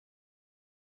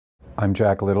I'm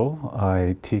Jack Little.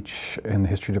 I teach in the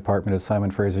history department at Simon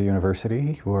Fraser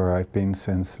University, where I've been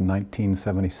since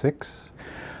 1976.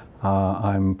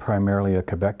 I'm primarily a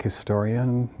Quebec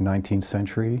historian, 19th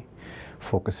century,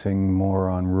 focusing more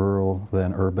on rural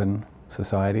than urban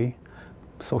society.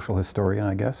 Social historian,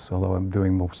 I guess, although I'm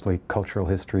doing mostly cultural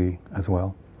history as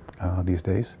well these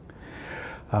days.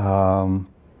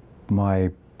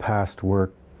 My past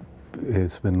work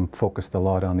has been focused a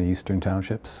lot on the Eastern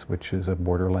Townships, which is a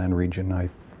borderland region I'm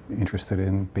interested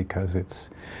in because it's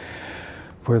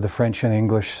where the French and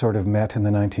English sort of met in the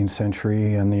 19th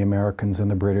century, and the Americans and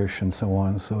the British and so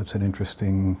on. So it's an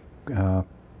interesting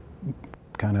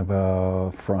kind of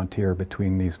a frontier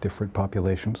between these different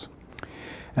populations,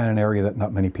 and an area that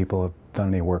not many people have done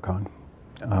any work on.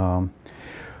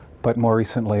 But more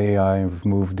recently, I've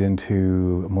moved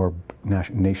into a more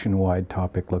nationwide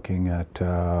topic looking at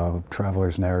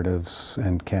travelers' narratives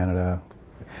and Canada.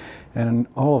 And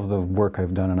all of the work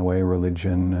I've done in a way,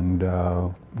 religion and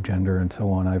gender and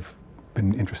so on, I've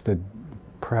been interested,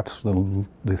 perhaps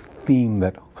the theme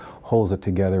that holds it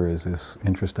together is this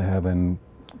interest I have in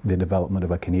the development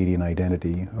of a Canadian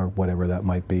identity, or whatever that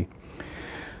might be.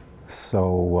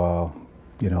 So,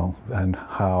 you know, and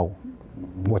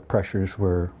what pressures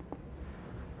were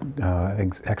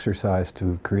exercised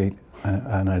to create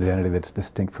an identity that's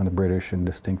distinct from the British and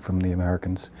distinct from the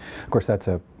Americans. Of course, that's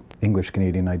a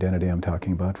English-Canadian identity I'm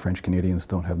talking about. French Canadians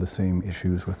don't have the same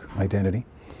issues with identity.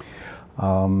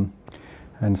 And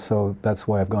so that's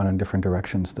why I've gone in different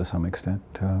directions to some extent,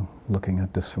 looking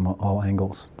at this from all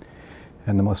angles.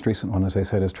 And the most recent one, as I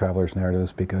said, is travelers'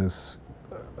 narratives, because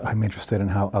I'm interested in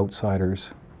how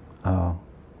outsiders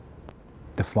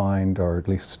defined, or at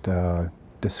least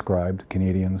described,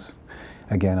 Canadians.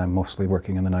 Again, I'm mostly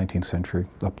working in the 19th century,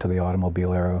 up to the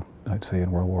automobile era. I'd say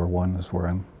in World War I is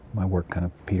where my work kind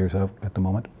of peters out at the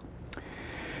moment.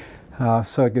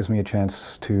 So it gives me a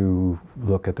chance to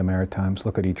look at the Maritimes,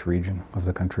 look at each region of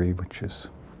the country, which is,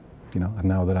 you know,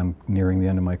 now that I'm nearing the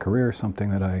end of my career, something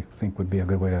that I think would be a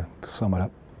good way to sum it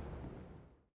up.